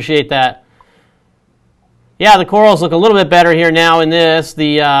streams. I appreciate that. Yeah, the corals look a little bit better here now in this.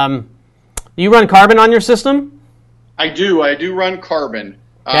 You run carbon on your system? I do. I do run carbon.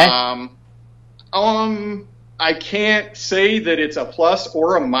 Okay. I can't say that it's a plus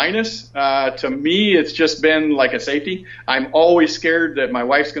or a minus. To me, it's just been like a safety. I'm always scared that my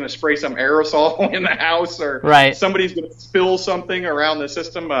wife's going to spray some aerosol in the house or somebody's going to spill something around the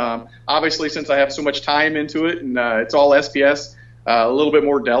system. Obviously, since I have so much time into it and it's all SPS, a little bit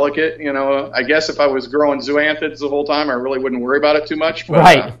more delicate. I guess if I was growing zoanthids the whole time, I really wouldn't worry about it too much.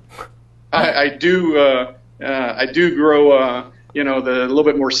 But, I do grow, the little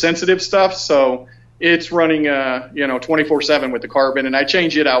bit more sensitive stuff. So it's running, 24/7 with the carbon, and I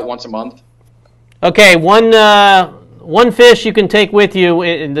change it out once a month. Okay, one fish you can take with you.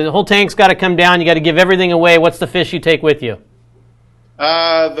 The whole tank's got to come down. You got to give everything away. What's the fish you take with you?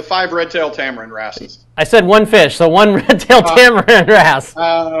 The 5 red-tailed tamarin wrasses. I said one fish, so one red-tailed tamarin wrasse.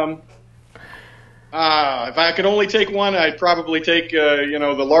 If I could only take one, I'd probably take,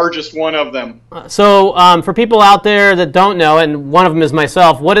 the largest one of them. So for people out there that don't know, and one of them is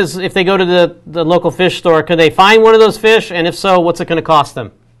myself, if they go to the local fish store, could they find one of those fish? And if so, what's it going to cost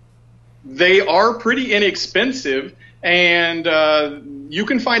them? They are pretty inexpensive, and you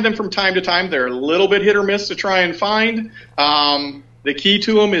can find them from time to time. They're a little bit hit or miss to try and find. The key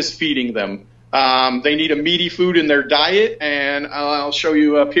to them is feeding them. They need a meaty food in their diet, and I'll show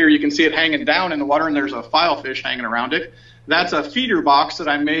you up here. You can see it hanging down in the water, and there's a filefish hanging around it. That's a feeder box that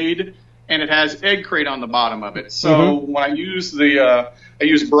I made, and it has egg crate on the bottom of it. So when I use I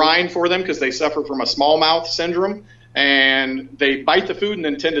use brine for them because they suffer from a smallmouth syndrome, and they bite the food and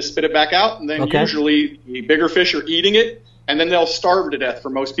then tend to spit it back out, and then usually the bigger fish are eating it, and then they'll starve to death for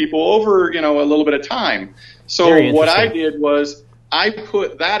most people over a little bit of time. So what I did was I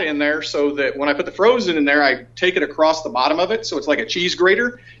put that in there so that when I put the frozen in there, I take it across the bottom of it. So it's like a cheese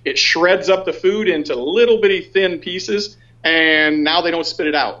grater. It shreds up the food into little bitty thin pieces, and now they don't spit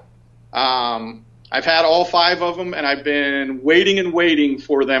it out. I've had all 5 of them, and I've been waiting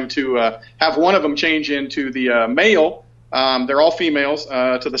for them to have one of them change into the male. They're all females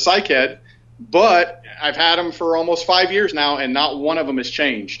to the cycad, but I've had them for almost 5 years now, and not one of them has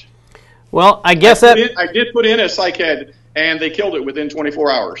changed. Well, I guess I did put in a cycad, and they killed it within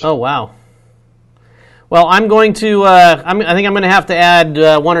 24 hours. Oh, wow. Well, I'm going to, I think I'm going to have to add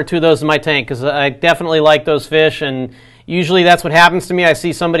 1 or 2 of those to my tank because I definitely like those fish, and usually that's what happens to me. I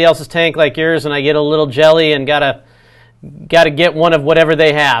see somebody else's tank like yours, and I get a little jelly and gotta get one of whatever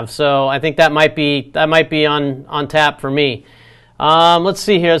they have. So I think that might be on tap for me. Let's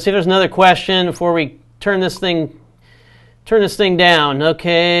see here. Let's see if there's another question before we turn this thing down.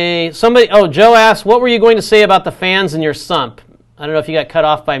 Okay. Joe asked, what were you going to say about the fans in your sump? I don't know if you got cut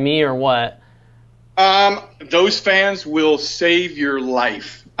off by me or what. Those fans will save your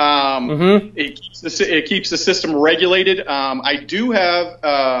life. It keeps the system regulated. I do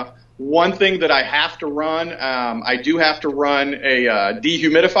have one thing that I have to run. I do have to run a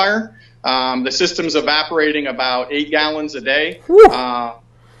dehumidifier. The system's evaporating about 8 gallons a day.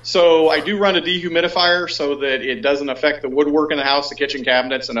 So I do run a dehumidifier so that it doesn't affect the woodwork in the house, the kitchen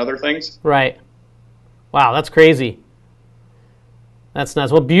cabinets, and other things. Right. Wow, that's crazy. That's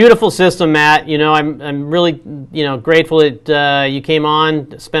nuts. Well, beautiful system, Matt. I'm really grateful that you came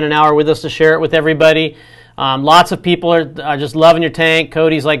on, spent an hour with us to share it with everybody. Lots of people are just loving your tank.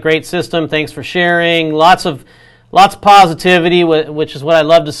 Cody's like, great system. Thanks for sharing. Lots of positivity, which is what I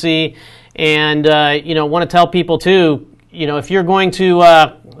love to see. And want to tell people too. If you're going to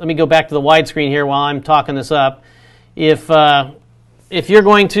let me go back to the widescreen here while I'm talking this up. If if you're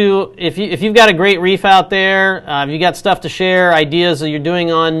going to, if you've got a great reef out there, you got stuff to share, ideas that you're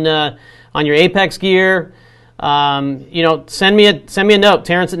doing on your Apex gear, you know, send me a note,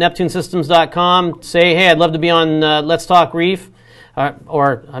 Terrence at NeptuneSystems.com. Say, hey, I'd love to be on Let's Talk Reef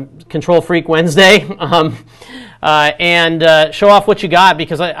or Control Freak Wednesday, and show off what you got,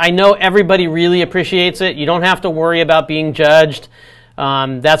 because I know everybody really appreciates it. You don't have to worry about being judged.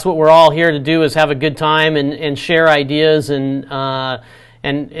 That's what we're all here to do, is have a good time and share ideas and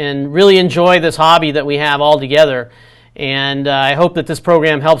really enjoy this hobby that we have all together. And I hope that this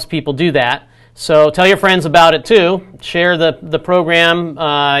program helps people do that. So tell your friends about it too. Share the program.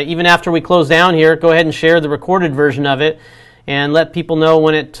 Even after we close down here, go ahead and share the recorded version of it and let people know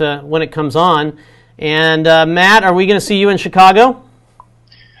when it comes on. And Matt, are we going to see you in Chicago?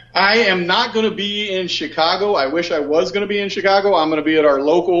 I am not going to be in Chicago. I wish I was going to be in Chicago. I'm going to be at our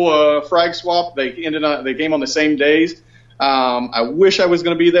local frag swap. They came on the same days. I wish I was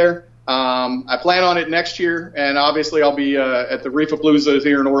going to be there. I plan on it next year, and obviously I'll be at the Reefapalooza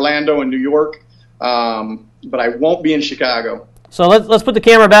here in Orlando and New York, but I won't be in Chicago. So let's put the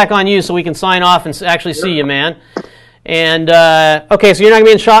camera back on you so we can sign off and actually see you, man. And okay, so you're not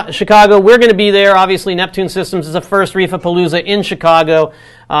going to be in Chicago. We're going to be there. Obviously, Neptune Systems is the first Reefapalooza in Chicago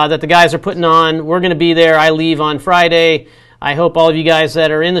that the guys are putting on. We're going to be there. I leave on Friday. I hope all of you guys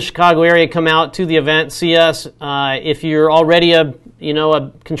that are in the Chicago area come out to the event, see us. If you're already a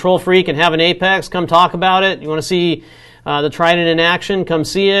control freak and have an Apex, come talk about it. You want to see the Trident in action, come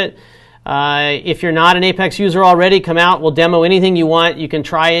see it. If you're not an Apex user already, come out. We'll demo anything you want. You can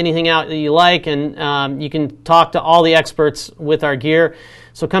try anything out that you like, and you can talk to all the experts with our gear.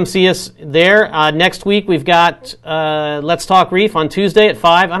 So come see us there. Next week we've got Let's Talk Reef on Tuesday at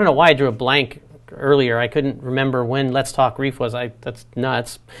 5. I don't know why I drew a blank earlier. I couldn't remember when Let's Talk Reef was. That's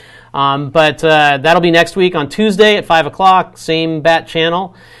nuts. But that'll be next week on Tuesday at 5 o'clock, same bat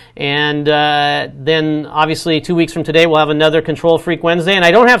channel. And then, obviously, 2 weeks from today, we'll have another Control Freak Wednesday. And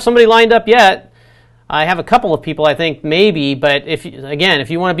I don't have somebody lined up yet. I have a couple of people, I think, maybe. But, if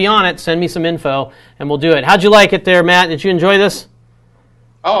you want to be on it, send me some info, and we'll do it. How'd you like it there, Matt? Did you enjoy this?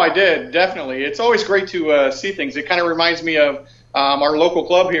 Oh, I did, definitely. It's always great to see things. It kind of reminds me of our local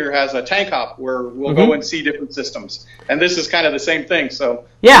club here has a tank hop where we'll go and see different systems. And this is kind of the same thing. So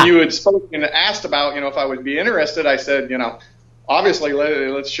when you had spoken and asked about, if I would be interested, I said, obviously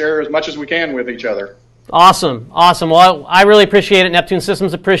let's share as much as we can with each other. Awesome. Well, I really appreciate it. Neptune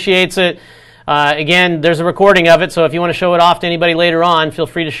Systems appreciates it. Again, there's a recording of it, so if you want to show it off to anybody later on, feel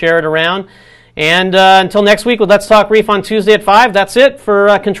free to share it around. And until next week with Let's Talk Reef on Tuesday at 5, that's it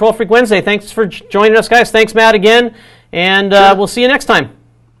for Control Freak Wednesday. Thanks for joining us, guys. Thanks, Matt, again. And we'll see you next time.